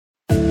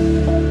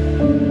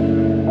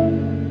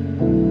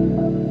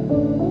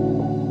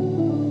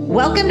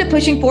Welcome to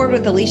Pushing Forward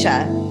with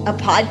Alicia, a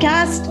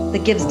podcast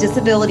that gives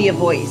disability a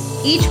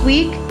voice. Each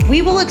week,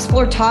 we will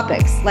explore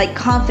topics like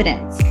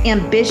confidence,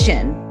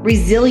 ambition,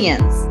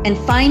 resilience, and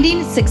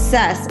finding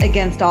success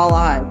against all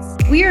odds.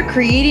 We are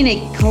creating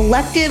a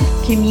collective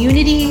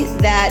community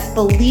that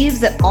believes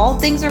that all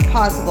things are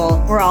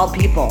possible for all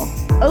people.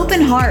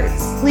 Open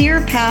hearts, clear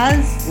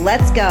paths,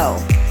 let's go.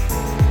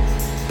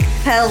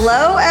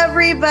 Hello,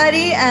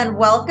 everybody, and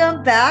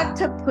welcome back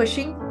to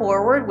Pushing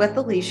Forward with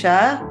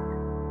Alicia.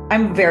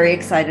 I'm very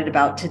excited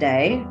about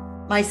today.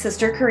 My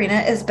sister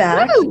Karina is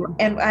back. Woo!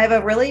 And I have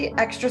a really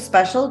extra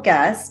special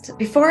guest.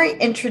 Before I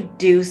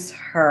introduce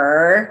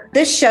her,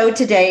 this show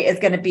today is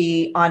going to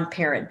be on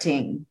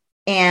parenting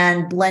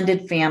and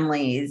blended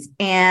families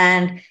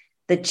and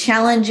the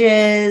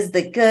challenges,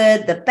 the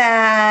good, the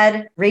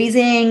bad,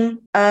 raising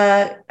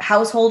a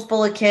household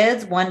full of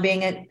kids, one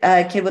being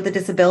a kid with a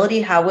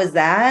disability. How was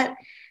that?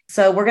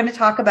 So we're going to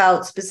talk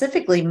about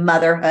specifically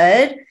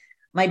motherhood.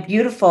 My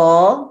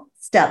beautiful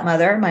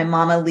stepmother, my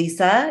mama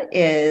Lisa,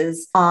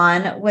 is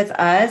on with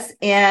us.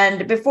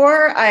 And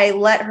before I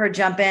let her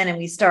jump in and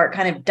we start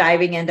kind of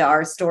diving into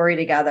our story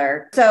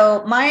together.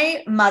 So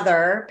my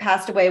mother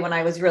passed away when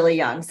I was really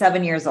young,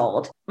 7 years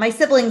old. My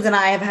siblings and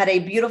I have had a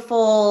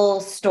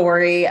beautiful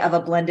story of a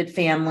blended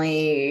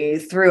family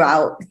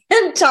throughout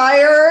the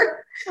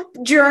entire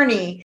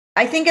journey.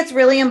 I think it's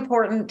really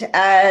important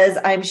as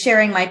I'm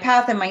sharing my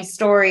path and my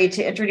story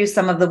to introduce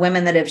some of the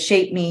women that have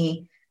shaped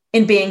me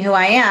in being who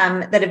I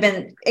am, that have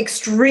been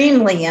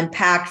extremely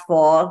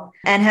impactful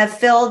and have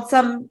filled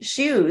some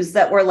shoes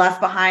that were left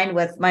behind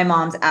with my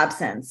mom's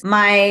absence.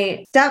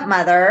 My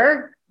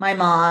stepmother, my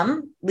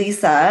mom,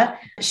 Lisa,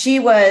 she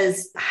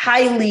was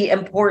highly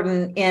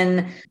important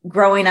in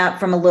growing up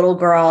from a little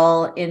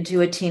girl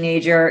into a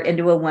teenager,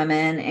 into a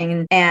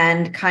woman,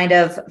 and kind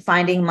of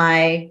finding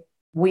my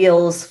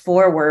wheels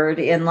forward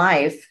in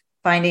life,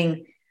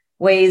 finding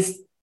ways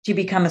to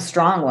become a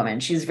strong woman.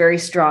 She's very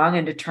strong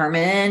and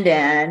determined,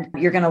 and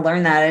you're going to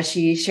learn that as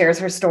she shares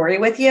her story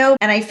with you.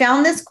 And I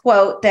found this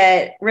quote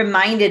that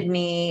reminded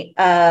me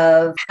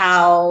of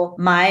how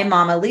my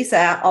mama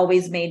Lisa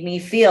always made me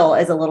feel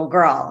as a little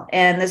girl.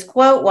 And this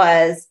quote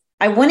was,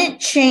 "I wouldn't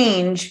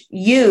change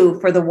you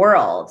for the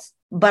world,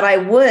 but I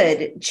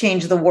would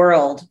change the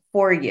world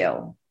for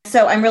you."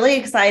 So I'm really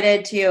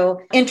excited to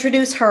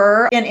introduce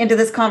her into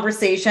this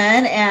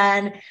conversation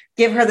and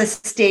give her the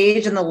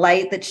stage and the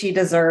light that she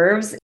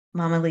deserves.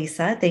 Mama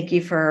Lisa, thank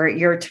you for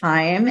your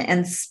time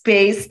and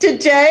space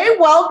today.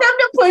 Welcome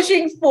to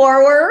Pushing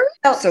Forward.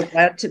 So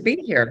glad to be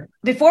here.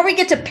 Before we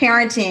get to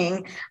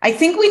parenting, I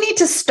think we need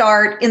to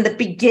start in the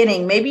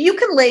beginning. Maybe you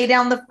can lay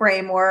down the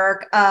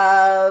framework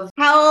of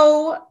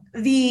how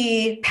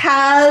the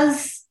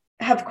paths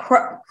have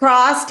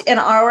crossed in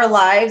our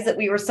lives that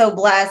we were so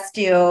blessed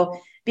to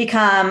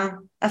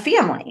become a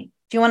family.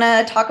 Do you want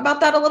to talk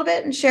about that a little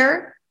bit and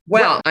share?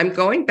 Well, I'm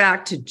going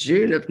back to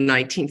June of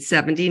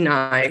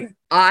 1979.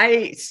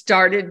 I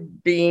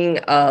started being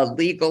a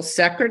legal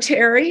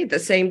secretary the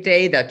same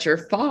day that your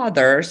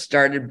father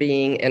started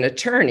being an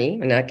attorney.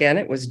 And again,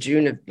 it was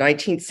June of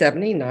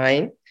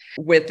 1979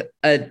 with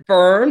a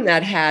firm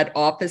that had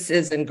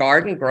offices in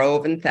Garden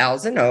Grove and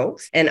Thousand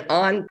Oaks. And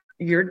on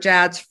your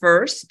dad's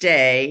first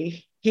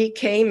day, he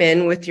came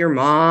in with your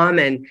mom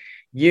and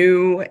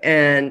you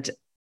and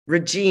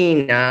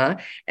Regina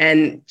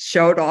and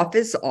showed off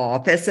his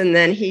office. And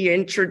then he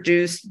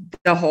introduced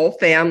the whole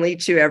family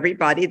to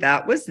everybody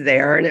that was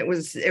there. And it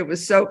was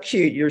so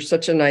cute. You're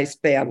such a nice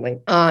family.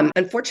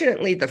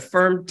 Unfortunately, the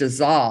firm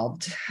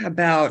dissolved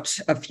about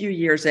a few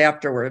years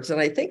afterwards.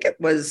 And I think it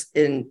was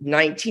in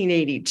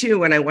 1982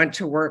 when I went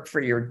to work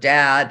for your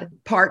dad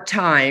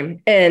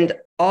part-time. And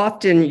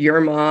often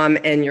your mom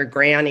and your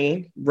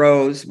granny,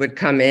 Rose, would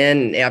come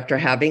in after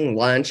having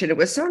lunch. And it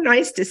was so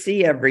nice to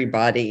see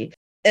everybody.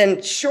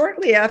 And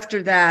shortly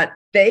after that,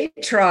 they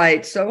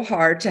tried so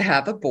hard to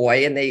have a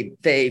boy. And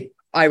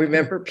I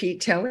remember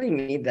Pete telling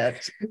me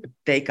that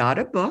they got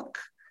a book,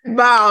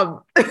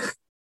 Mom,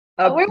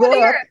 a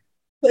book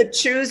to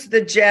choose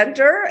the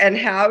gender and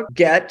how to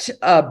get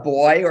a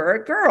boy or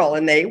a girl.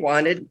 And they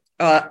wanted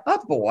a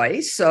boy.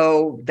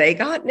 So they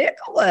got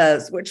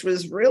Nicholas, which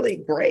was really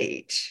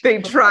great. They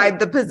tried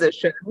the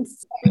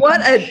positions.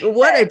 What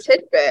a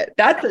tidbit.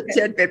 That's a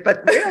tidbit,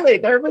 but really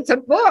there was a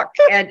book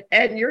and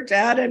your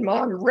dad and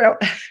mom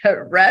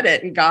read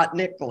it and got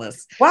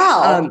Nicholas.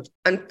 Wow.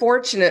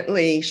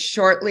 Unfortunately,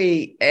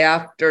 shortly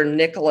after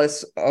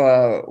Nicholas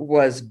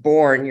was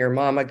born, your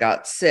mama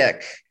got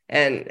sick.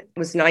 And it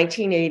was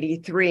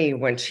 1983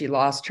 when she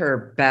lost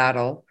her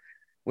battle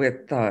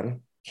with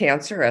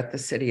cancer at the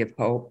City of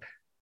Hope.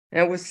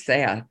 And it was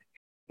sad.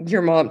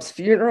 Your mom's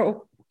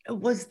funeral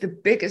was the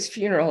biggest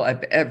funeral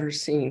I've ever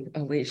seen,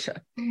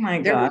 Alicia. Oh my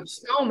God. There were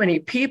so many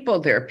people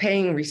there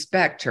paying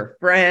respect, her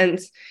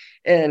friends.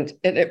 And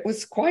it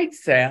was quite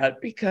sad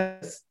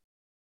because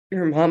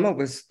your mama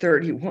was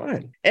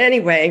 31.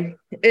 Anyway,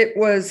 it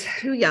was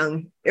Too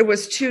young. It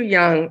was too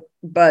young,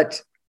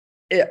 but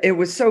it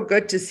was so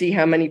good to see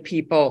how many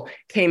people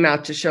came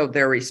out to show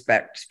their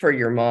respect for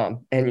your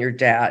mom and your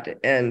dad.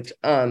 And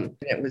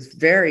it was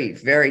very,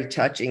 very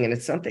touching. And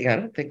it's something I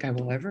don't think I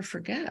will ever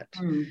forget.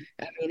 I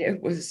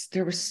mean,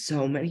 there were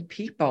so many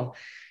people.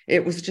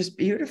 It was just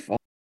beautiful.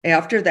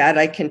 After that,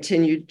 I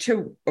continued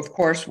to, of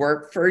course,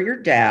 work for your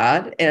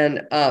dad.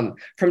 And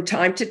from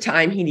time to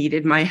time, he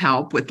needed my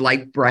help with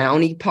like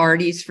brownie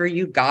parties for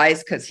you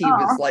guys, because he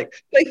was like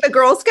the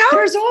Girl Scouts.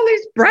 There's all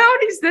these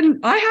brownies,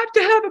 then I have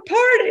to have a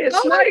party.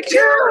 It's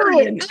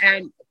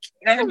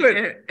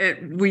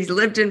we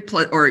lived in,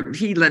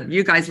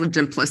 you guys lived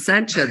in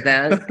Placentia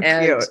then.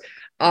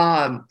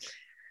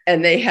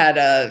 And they had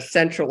a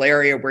central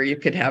area where you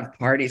could have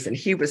parties. And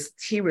he was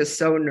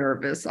so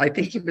nervous. I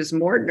think he was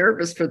more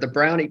nervous for the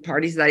brownie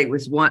parties than he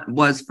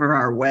was for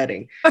our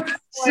wedding.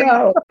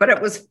 But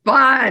it was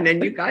fun.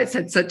 And you guys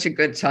had such a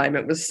good time.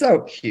 It was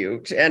so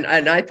cute. And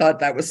I thought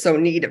that was so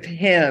neat of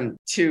him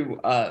to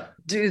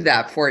do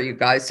that for you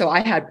guys. So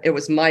it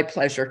was my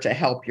pleasure to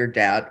help your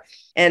dad.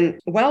 And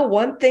well,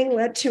 one thing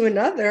led to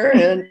another.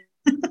 And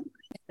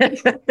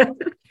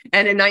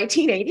And in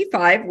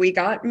 1985, we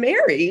got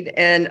married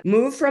and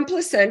moved from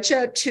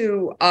Placentia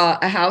to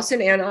a house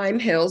in Anaheim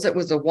Hills. It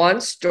was a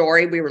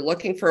one-story. We were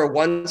looking for a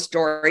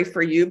one-story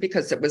for you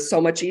because it was so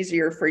much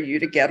easier for you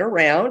to get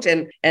around.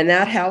 And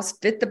that house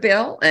fit the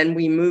bill. And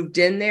we moved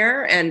in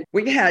there. And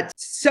we had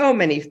so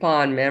many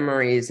fond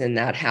memories in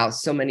that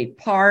house, so many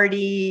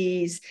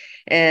parties.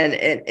 And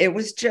it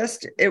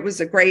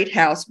was a great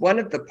house. One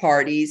of the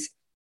parties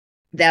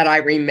that I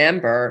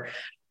remember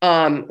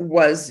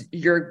was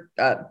your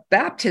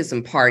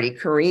baptism party.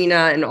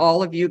 Karina and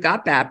all of you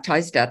got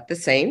baptized at the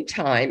same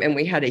time, and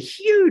we had a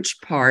huge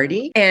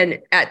party. And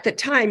at the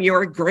time,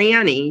 your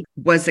granny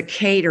was a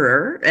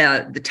caterer,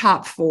 the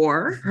top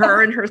four,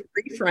 her and her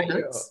three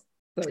friends.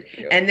 So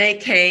and they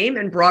came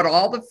and brought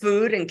all the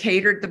food and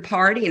catered the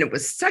party, and it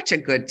was such a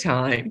good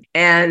time.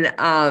 And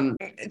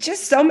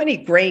just so many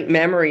great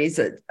memories.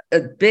 A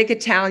big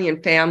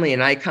Italian family,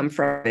 and I come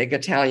from a big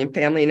Italian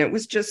family, and it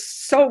was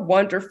just so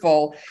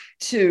wonderful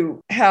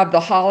to have the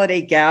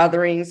holiday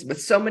gatherings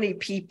with so many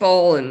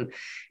people, and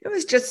it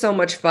was just so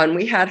much fun.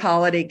 We had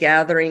holiday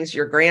gatherings.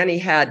 Your granny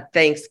had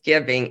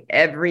Thanksgiving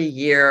every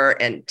year,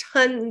 and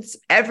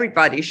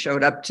everybody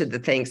showed up to the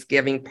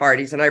Thanksgiving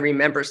parties. And I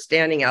remember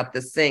standing out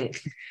the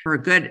sink for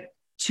a good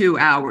 2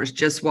 hours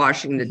just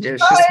washing the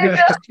dishes.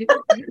 She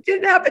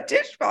didn't have a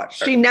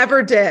dishwasher. She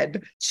never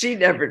did. She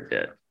never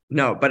did.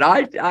 No, but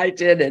I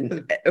did.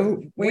 And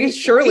we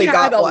surely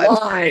got a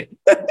line.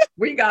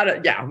 We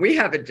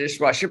have a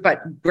dishwasher,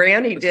 but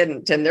Granny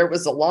didn't. And there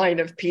was a line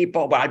of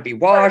people. I'd be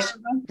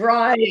washing,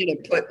 drying,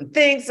 and putting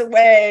things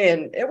away.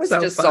 And it was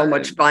so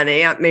much fun.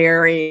 Aunt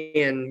Mary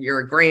and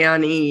your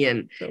granny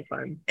and so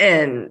fun.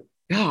 And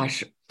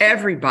gosh,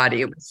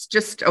 everybody. It was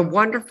just a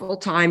wonderful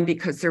time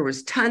because there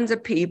was tons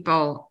of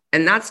people.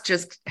 And that's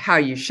just how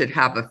you should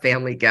have a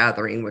family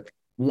gathering, with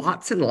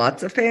lots and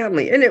lots of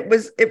family. And it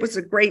was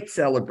a great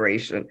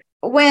celebration.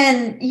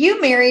 When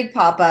you married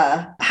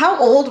Papa, how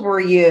old were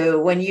you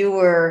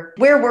where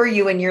were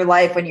you in your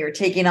life when you were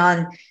taking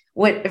on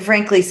what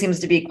frankly seems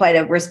to be quite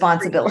a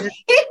responsibility?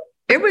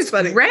 It was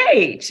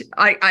great.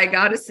 I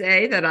got to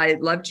say that I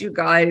loved you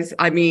guys.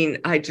 I mean,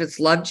 I just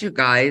loved you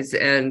guys.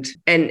 And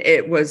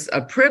it was a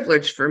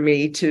privilege for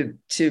me to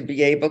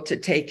be able to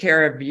take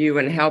care of you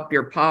and help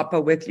your Papa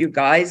with you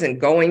guys.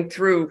 And growing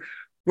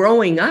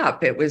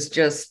up, it was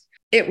just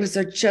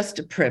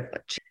a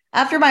privilege.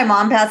 After my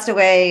mom passed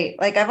away,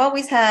 like I've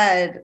always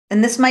had,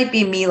 and this might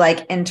be me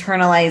like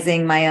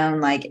internalizing my own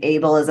like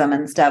ableism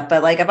and stuff,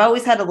 but like I've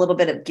always had a little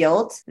bit of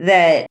guilt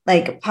that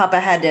like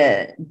Papa had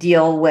to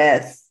deal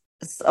with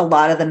a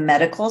lot of the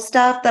medical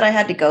stuff that I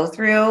had to go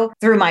through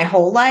my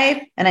whole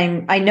life.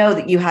 And I know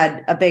that you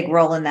had a big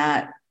role in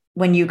that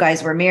when you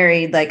guys were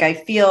married. Like I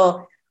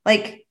feel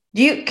like,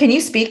 can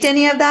you speak to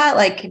any of that?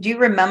 Like, do you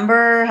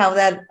remember how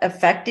that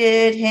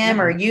affected him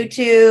or you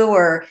two?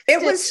 Or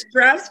it was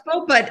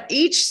stressful, but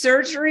each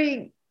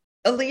surgery,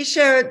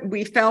 Alicia,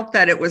 we felt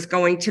that it was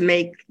going to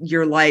make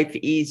your life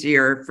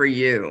easier for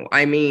you.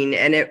 I mean,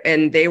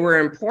 and they were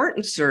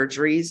important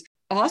surgeries.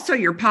 Also,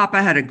 your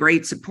Papa had a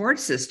great support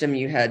system.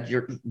 You had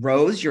your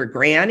Rose, your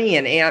granny,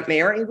 and Aunt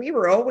Mary. We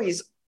were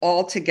always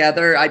all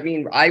together. I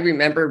mean, I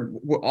remember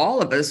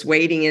all of us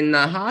waiting in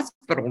the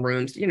hospital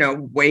rooms,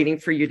 waiting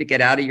for you to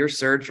get out of your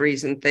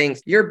surgeries and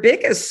things. Your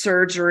biggest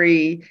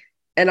surgery,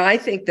 and I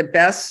think the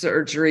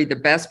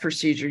best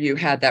procedure you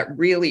had that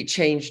really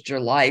changed your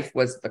life,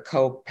 was the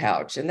coke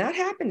pouch. And that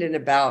happened in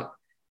about,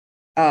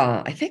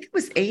 I think it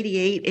was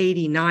 88,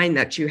 89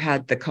 that you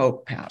had the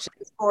coke pouch. I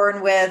was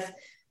born with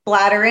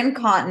bladder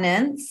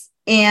incontinence,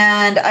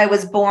 and I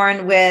was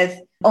born with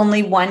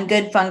only one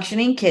good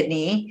functioning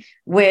kidney,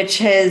 which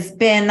has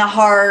been the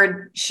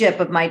hardship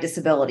of my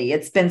disability.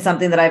 It's been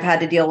something that I've had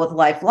to deal with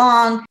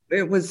lifelong.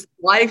 It was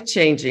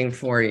life-changing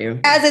for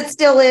you. As it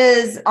still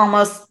is,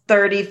 almost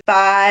 30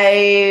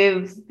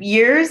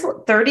 years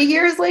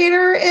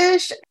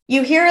later-ish.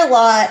 You hear a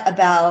lot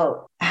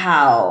about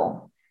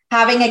how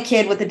having a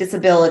kid with a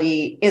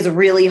disability is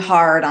really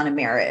hard on a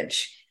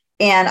marriage.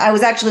 And I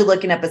was actually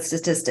looking up at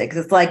statistics.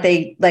 It's like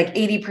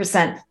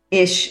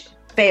 80%-ish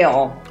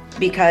fail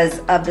because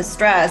of the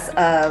stress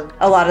of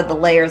a lot of the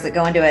layers that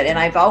go into it. And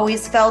I've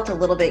always felt a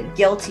little bit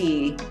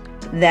guilty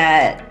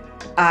that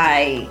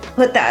I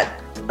put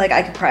that, like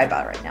I could cry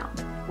about it right now.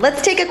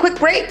 Let's take a quick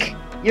break.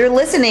 You're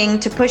listening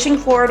to Pushing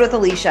Forward with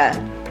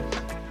Alicia.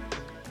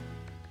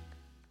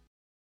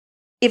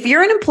 If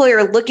you're an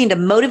employer looking to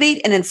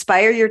motivate and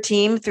inspire your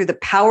team through the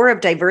power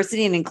of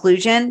diversity and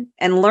inclusion,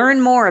 and learn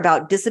more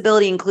about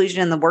disability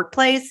inclusion in the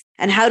workplace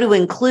and how to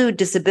include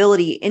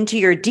disability into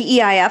your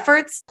DEI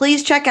efforts,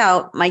 please check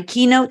out my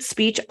keynote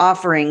speech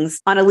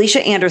offerings on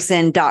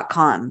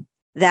aliciaanderson.com.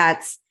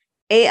 That's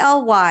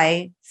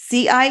ALYCIA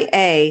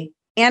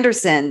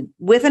Anderson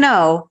with an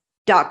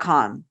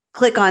O.com.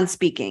 Click on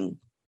speaking.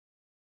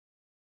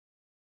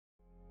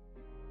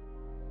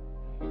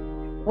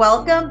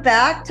 Welcome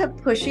back to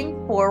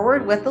Pushing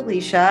Forward with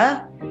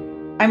Alicia.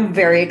 I'm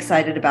very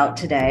excited about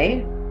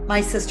today.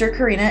 My sister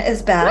Karina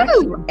is back.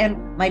 Woo!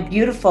 And my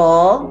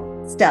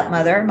beautiful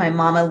stepmother, my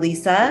mama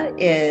Lisa,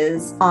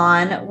 is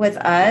on with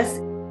us.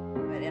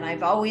 And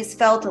I've always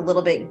felt a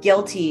little bit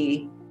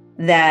guilty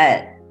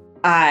that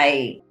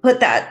I put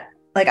that,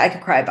 like I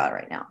could cry about it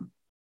right now.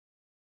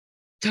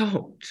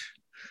 Don't.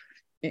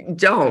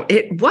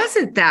 It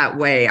wasn't that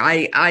way.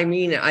 I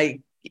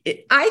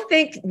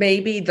think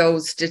maybe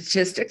those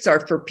statistics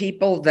are for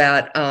people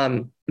that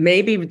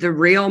maybe the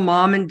real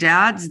mom and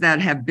dads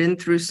that have been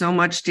through so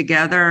much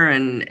together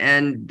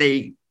and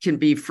they can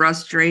be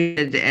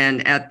frustrated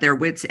and at their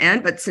wits'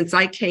 end. But since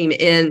I came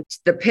in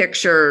the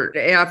picture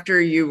after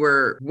you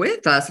were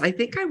with us, I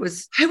think I'm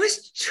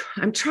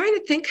trying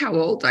to think how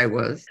old I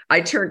was.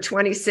 I turned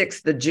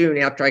 26 the June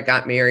after I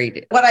got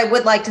married. What I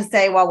would like to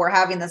say while we're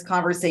having this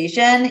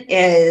conversation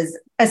is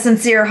a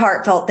sincere,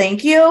 heartfelt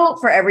thank you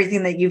for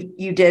everything that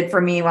you did for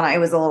me when I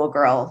was a little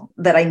girl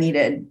that I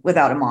needed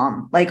without a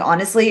mom. Like,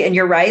 honestly, and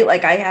you're right.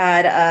 Like I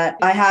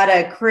had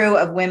a crew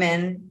of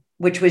women,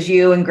 which was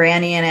you and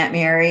Granny and Aunt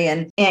Mary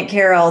and Aunt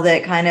Carol,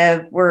 that kind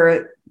of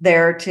were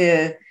there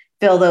to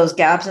fill those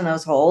gaps and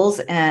those holes.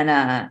 And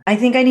I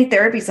think I need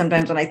therapy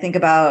sometimes when I think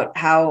about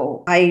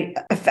how I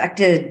had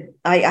to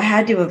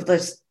have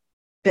just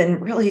been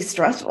really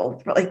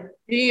stressful. Like,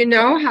 do you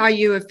know how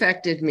you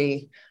affected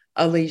me,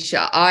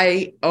 Alicia?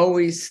 I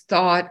always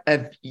thought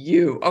of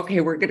you.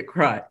 Okay, we're going to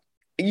cry.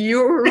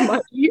 You were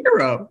my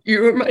hero.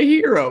 You were my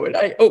hero. And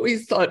I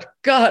always thought,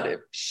 God,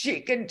 if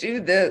she can do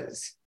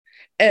this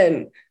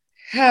and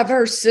have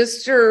her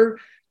sister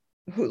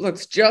who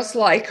looks just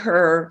like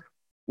her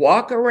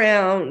walk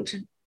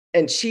around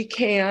and she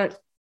can't,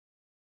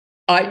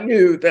 I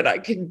knew that I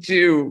could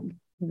do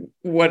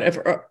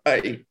whatever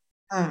I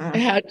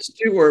had to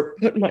do or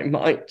put my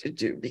mind to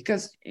do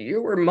because you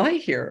were my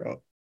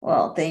hero.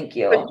 Well, thank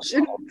you. I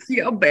shouldn't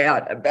feel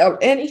bad about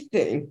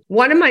anything.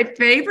 One of my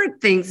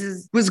favorite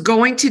things was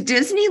going to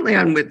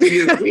Disneyland with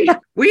you.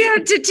 We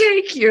had to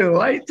take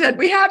you. I said,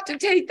 we have to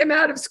take them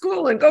out of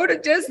school and go to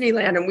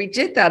Disneyland. And we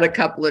did that a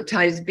couple of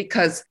times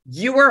because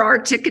you were our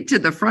ticket to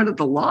the front of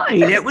the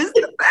line. It was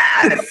the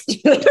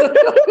best.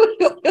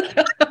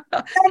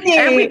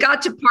 And we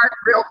got to park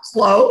real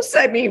close.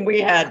 I mean,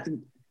 we had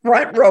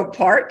front row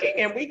parking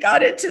and we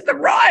got into the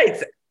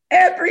rides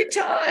every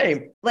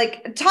time.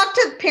 Like, talk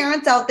to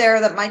parents out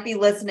there that might be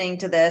listening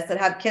to this that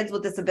have kids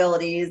with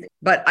disabilities.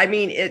 But I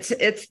mean, it's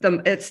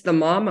the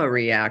mama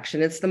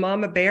reaction. It's the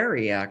mama bear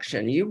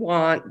reaction. You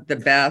want the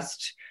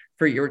best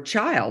for your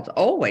child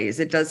always.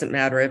 It doesn't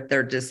matter if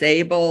they're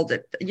disabled.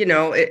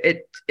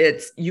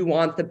 It's you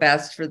want the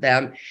best for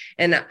them.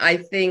 And I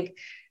think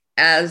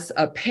as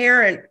a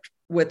parent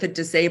with a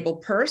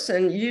disabled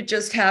person, you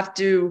just have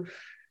to.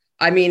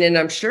 I mean, and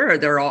I'm sure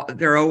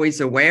they're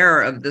always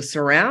aware of the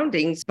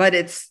surroundings, but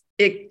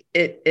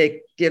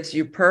it gives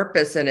you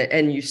purpose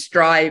and you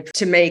strive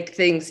to make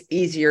things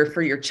easier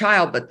for your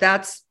child. But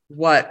that's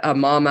what a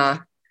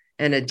mama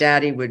and a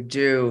daddy would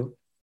do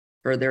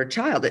for their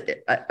child,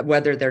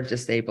 whether they're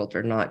disabled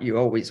or not. You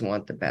always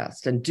want the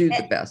best and do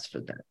the best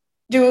for them.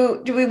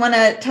 Do we want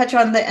to touch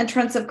on the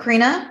entrance of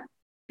Karina?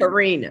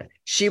 Karina,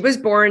 she was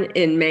born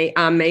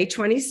on May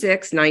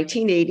 26,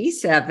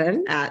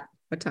 1987. At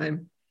what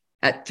time?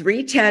 At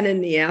 3:10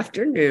 in the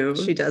afternoon.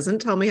 She doesn't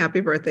tell me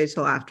happy birthday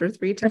till after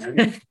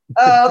 3:10.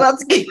 Oh,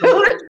 that's cute.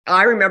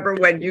 I remember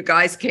when you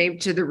guys came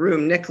to the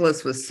room,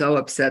 Nicholas was so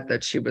upset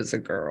that she was a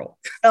girl.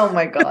 Oh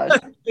my gosh.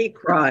 He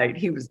cried.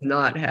 He was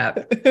not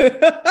happy.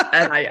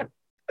 And I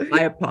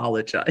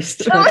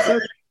apologized.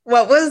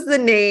 What was the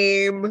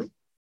name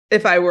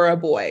if I were a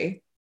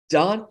boy?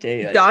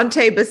 Dante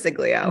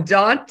Basiglio.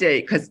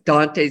 Dante, because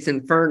Dante's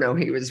Inferno,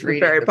 he was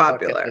reading very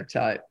popular at the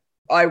time.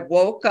 I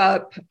woke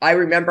up, I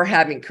remember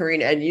having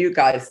Karina and you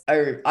guys,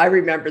 I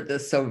remember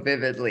this so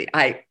vividly.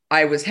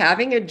 I was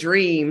having a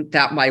dream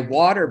that my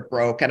water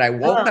broke and I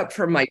woke up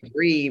from my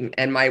dream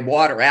and my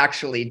water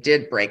actually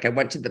did break. I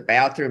went to the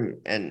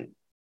bathroom and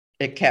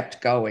it kept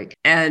going.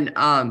 And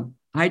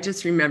I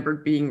just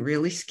remembered being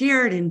really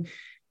scared and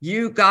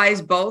you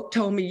guys both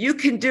told me you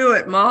can do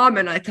it, Mom.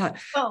 And I thought,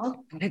 Oh.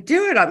 I'm going to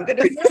do it. I'm going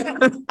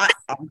to,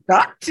 I've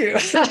got to,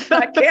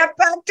 I can't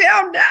back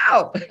down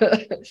now.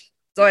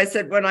 So I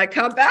said, when I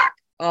come back,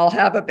 I'll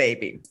have a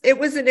baby. It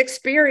was an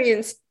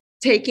experience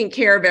taking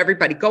care of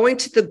everybody, going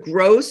to the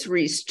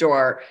grocery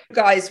store. You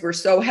guys were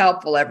so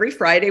helpful. Every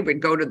Friday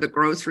we'd go to the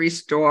grocery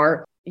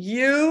store.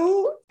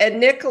 You and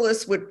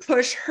Nicholas would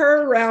push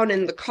her around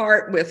in the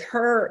cart with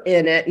her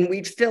in it, and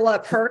we'd fill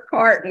up her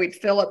cart and we'd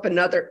fill up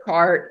another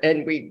cart.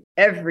 And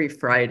every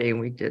Friday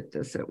we did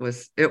this. It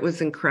was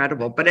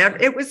incredible, but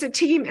it was a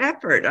team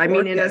effort. I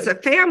mean, and as a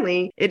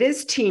family, it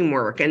is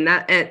teamwork, and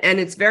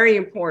it's very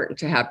important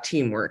to have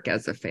teamwork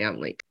as a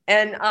family.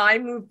 And I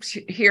moved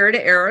here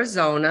to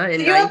Arizona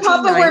in 1990. You and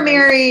Papa were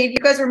married. You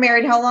guys were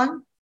married how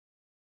long?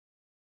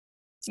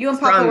 You and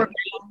Papa were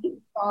married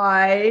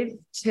 5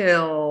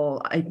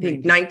 till I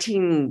think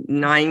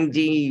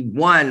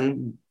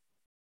 1991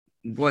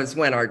 was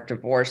when our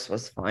divorce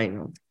was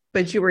final.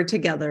 But you were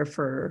together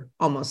for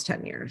almost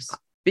 10 years.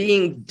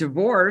 Being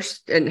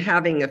divorced and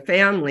having a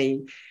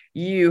family,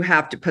 you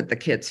have to put the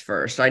kids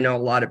first. I know a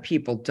lot of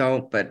people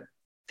don't, but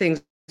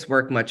things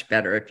work much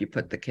better if you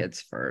put the kids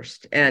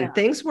first. And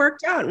things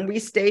worked out and we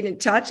stayed in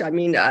touch. I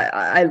mean,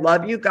 I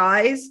love you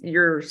guys.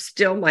 You're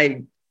still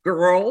my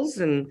girls.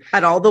 And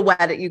at all the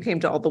you came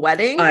to all the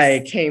weddings? I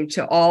came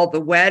to all the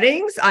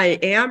weddings. I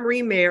am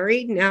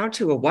remarried now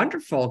to a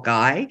wonderful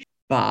guy,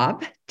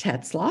 Bob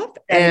Tetzloff,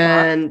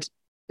 and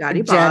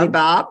Daddy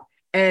Bob.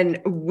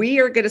 And we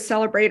are going to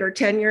celebrate our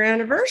 10-year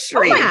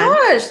anniversary. Oh my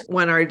gosh.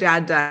 When our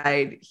dad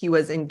died, he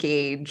was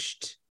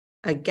engaged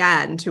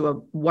again to a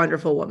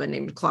wonderful woman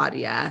named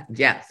Claudia.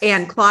 Yes.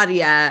 And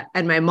Claudia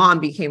and my mom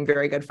became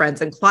very good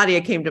friends. And Claudia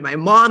came to my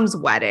mom's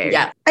wedding.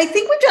 Yeah. I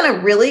think we've done a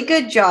really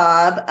good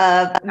job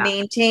of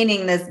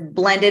maintaining this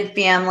blended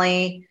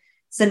family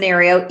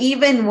scenario,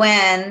 even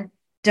when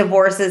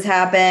divorces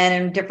happen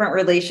and different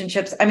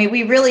relationships. I mean,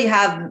 we really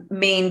have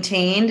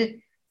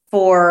maintained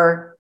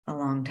for a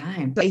long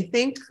time. I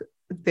think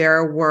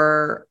there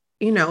were,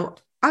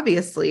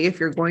 obviously, if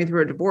you're going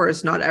through a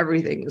divorce, not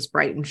everything is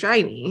bright and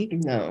shiny.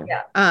 No.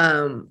 Yeah.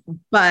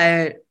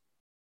 But,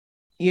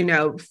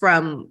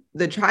 from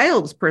the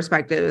child's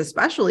perspective,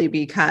 especially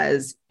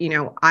because,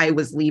 I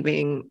was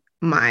leaving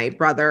my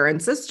brother and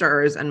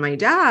sisters and my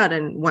dad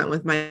and went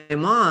with my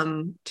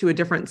mom to a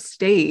different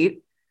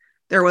state.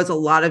 There was a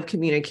lot of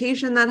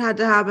communication that had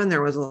to happen.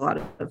 There was a lot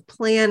of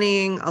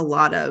planning, a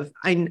lot of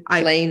plane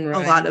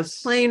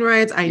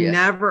rides. I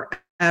never,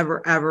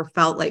 ever, ever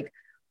felt like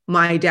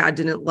my dad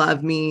didn't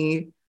love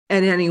me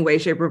in any way,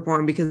 shape, or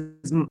form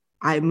because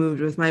I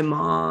moved with my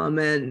mom.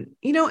 And,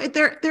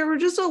 there were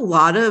just a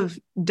lot of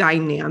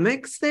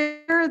dynamics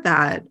there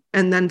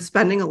and then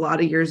spending a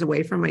lot of years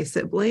away from my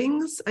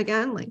siblings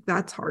again,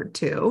 that's hard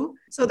too.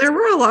 So there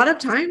were a lot of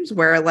times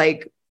where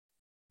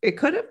it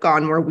could have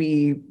gone where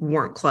we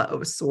weren't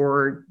close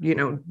or,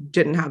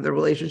 didn't have the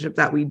relationship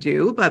that we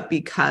do. But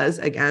because,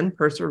 again,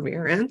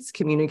 perseverance,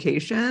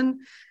 communication,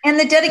 and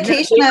the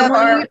dedication of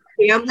our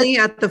family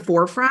at the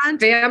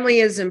forefront. Family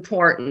is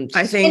important.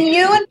 I think. And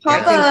you and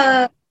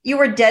Papa, you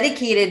were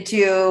dedicated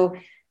to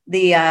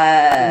the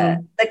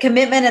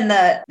commitment and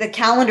the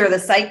calendar, the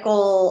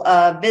cycle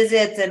of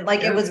visits. And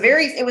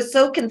it was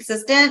so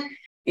consistent.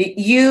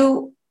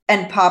 You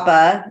and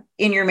Papa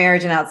in your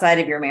marriage and outside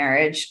of your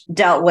marriage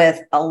dealt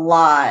with a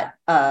lot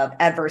of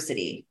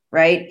adversity,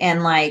 right?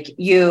 And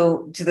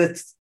to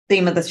the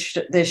theme of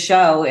this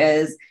show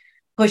is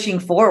pushing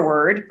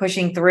forward,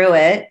 pushing through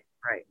it,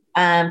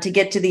 right? To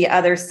get to the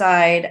other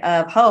side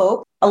of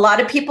hope. A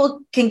lot of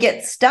people can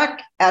get stuck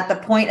at the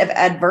point of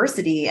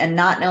adversity and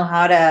not know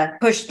how to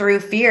push through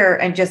fear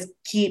and just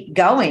keep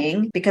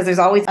going because there's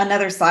always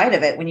another side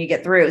of it when you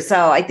get through.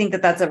 So I think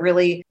that that's a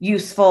really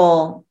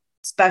useful,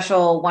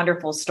 special,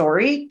 wonderful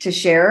story to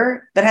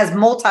share that has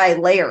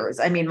multi-layers.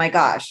 I mean, my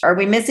gosh, are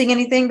we missing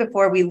anything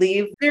before we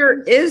leave?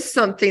 There is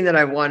something that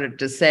I wanted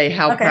to say,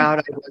 how proud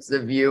I was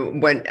of you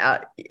when,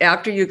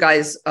 after you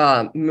guys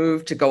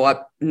moved to go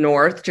up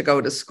north to go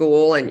to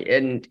school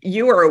and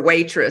you were a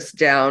waitress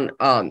down,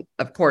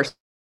 of course,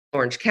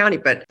 Orange County,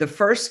 but the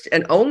first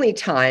and only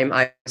time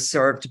I was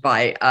served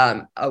by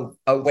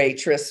a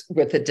waitress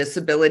with a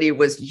disability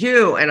was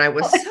you. And I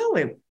was so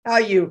impressed how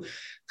you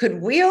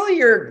could wheel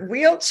your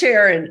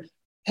wheelchair and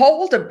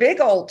hold a big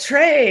old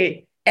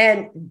tray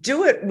and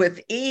do it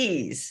with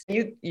ease.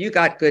 You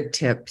got good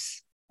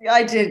tips.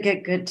 I did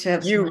get good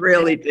tips. You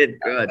really did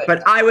good.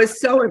 But I was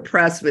so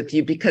impressed with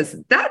you because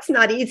that's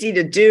not easy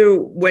to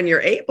do when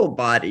you're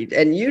able-bodied,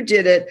 and you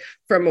did it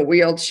from a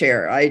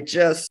wheelchair.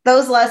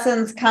 Those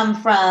lessons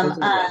come from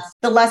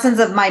the lessons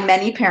of my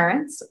many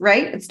parents,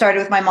 right? It started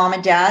with my mom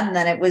and dad, and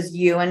then it was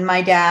you and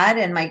my dad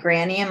and my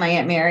granny and my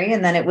Aunt Mary,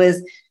 and then it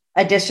was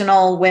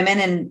additional women.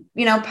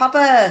 And,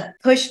 Papa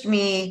pushed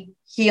me.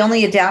 He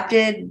only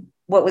adapted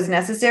what was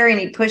necessary, and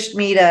he pushed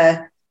me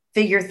to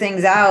figure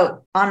things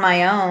out on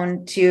my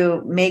own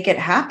to make it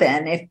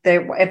happen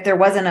if there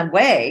wasn't a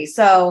way.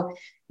 So,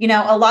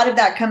 a lot of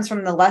that comes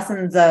from the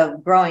lessons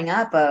of growing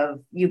up of,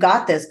 you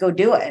got this, go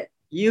do it.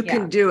 You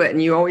can do it,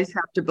 and you always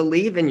have to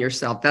believe in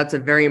yourself. That's a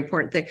very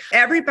important thing.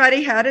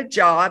 Everybody had a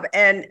job,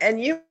 and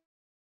you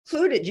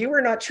included. You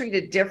were not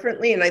treated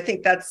differently, and I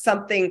think that's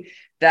something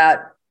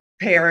that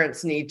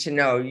parents need to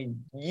know.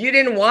 You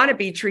didn't want to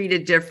be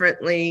treated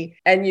differently,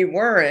 and you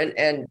weren't,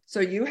 and so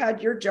you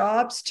had your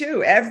jobs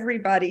too.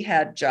 Everybody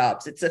had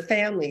jobs. It's a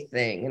family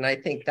thing, and I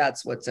think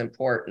that's what's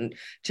important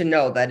to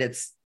know, that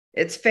it's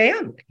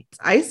family.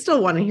 I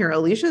still want to hear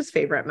Alicia's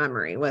favorite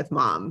memory with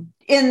Mom.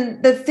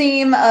 In the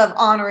theme of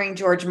honoring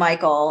George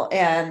Michael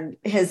and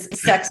his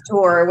sex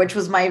tour, which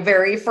was my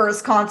very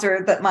first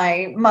concert that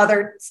my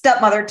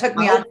stepmother took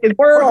me on.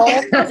 World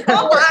concert.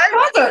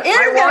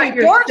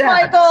 George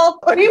Michael.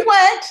 We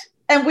went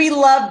and we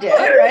loved it,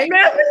 right?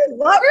 We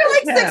were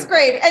like sixth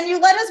grade, and you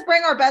let us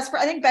bring our best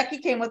friend. I think Becky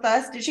came with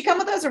us. Did she come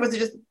with us, or was it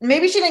just,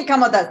 maybe she didn't come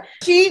with us?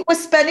 She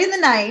was spending the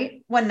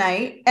night one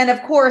night. And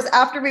of course,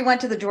 after we went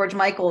to the George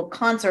Michael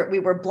concert, we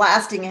were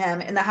blasting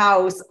him in the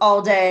house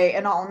all day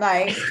and all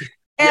night.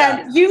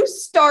 And you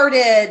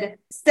started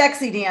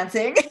sexy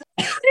dancing.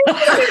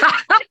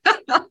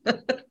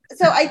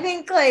 So I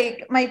think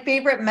like my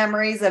favorite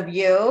memories of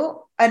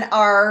you and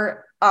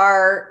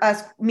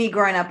me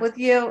growing up with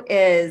you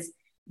is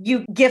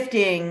you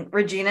gifting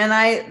Regina and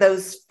I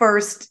those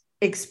first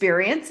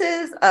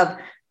experiences of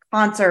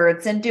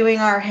concerts and doing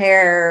our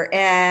hair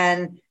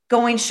and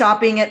going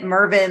shopping at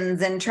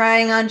Mervyn's and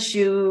trying on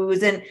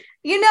shoes and,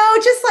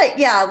 just like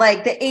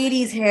the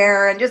 80s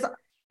hair, and just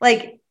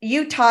like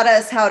you taught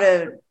us how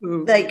to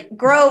like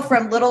grow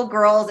from little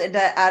girls into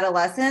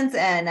adolescence.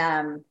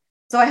 And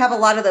so I have a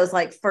lot of those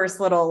like first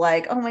little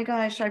like, oh my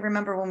gosh, I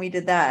remember when we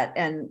did that.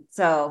 And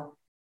so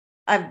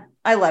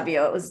I love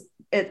you.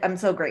 I'm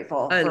so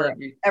grateful for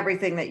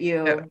everything that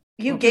you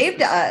gave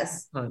to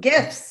us.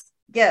 Gifts.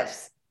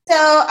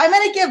 So I'm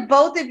going to give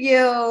both of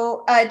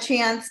you a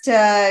chance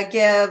to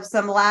give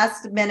some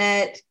last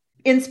minute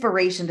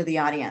inspiration to the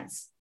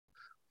audience.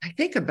 I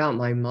think about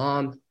my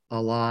mom a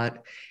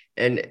lot,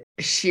 and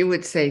she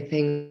would say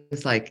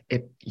things like,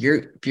 if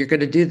you're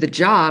going to do the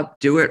job,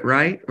 do it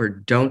right or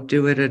don't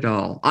do it at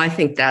all. I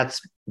think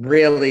that's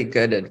really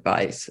good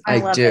advice.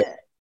 I do.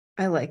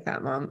 I like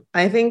that, Mom.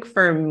 I think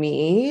for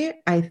me,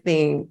 this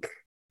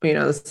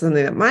is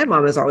something that my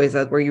mom has always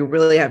said, where you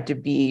really have to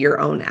be your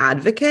own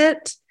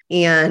advocate,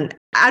 and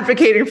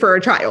advocating for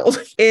a child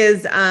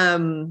is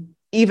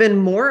even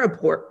more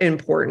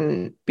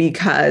important,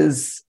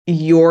 because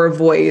your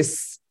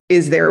voice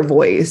is their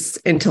voice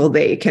until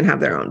they can have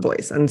their own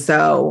voice. And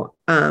so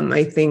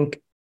I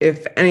think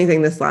if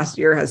anything this last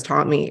year has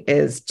taught me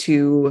is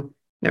to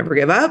never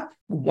give up,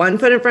 one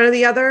foot in front of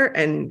the other,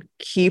 and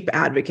keep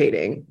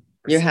advocating.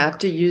 You have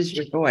to use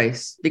your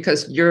voice,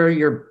 because you're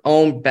your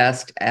own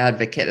best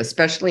advocate,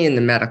 especially in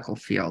the medical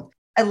field.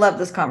 I love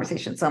this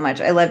conversation so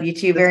much. I love you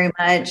two very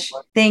much.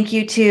 Thank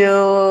you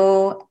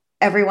to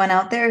everyone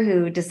out there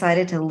who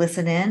decided to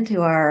listen in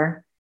to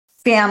our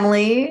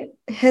family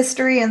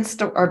history and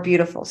our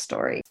beautiful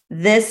story.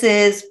 This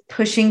is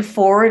Pushing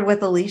Forward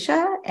with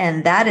Alicia,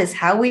 and that is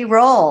how we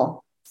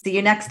roll. See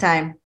you next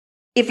time.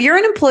 If you're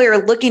an employer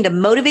looking to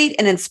motivate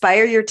and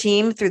inspire your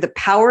team through the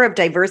power of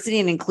diversity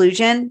and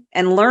inclusion,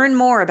 and learn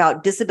more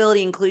about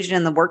disability inclusion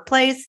in the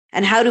workplace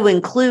and how to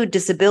include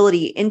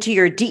disability into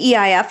your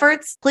DEI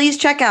efforts, please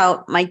check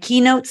out my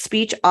keynote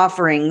speech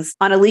offerings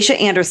on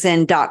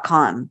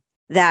aliciaanderson.com.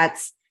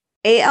 That's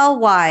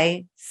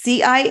ALYCIA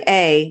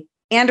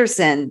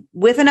Anderson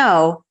with an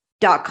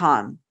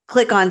O.com.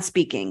 Click on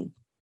speaking.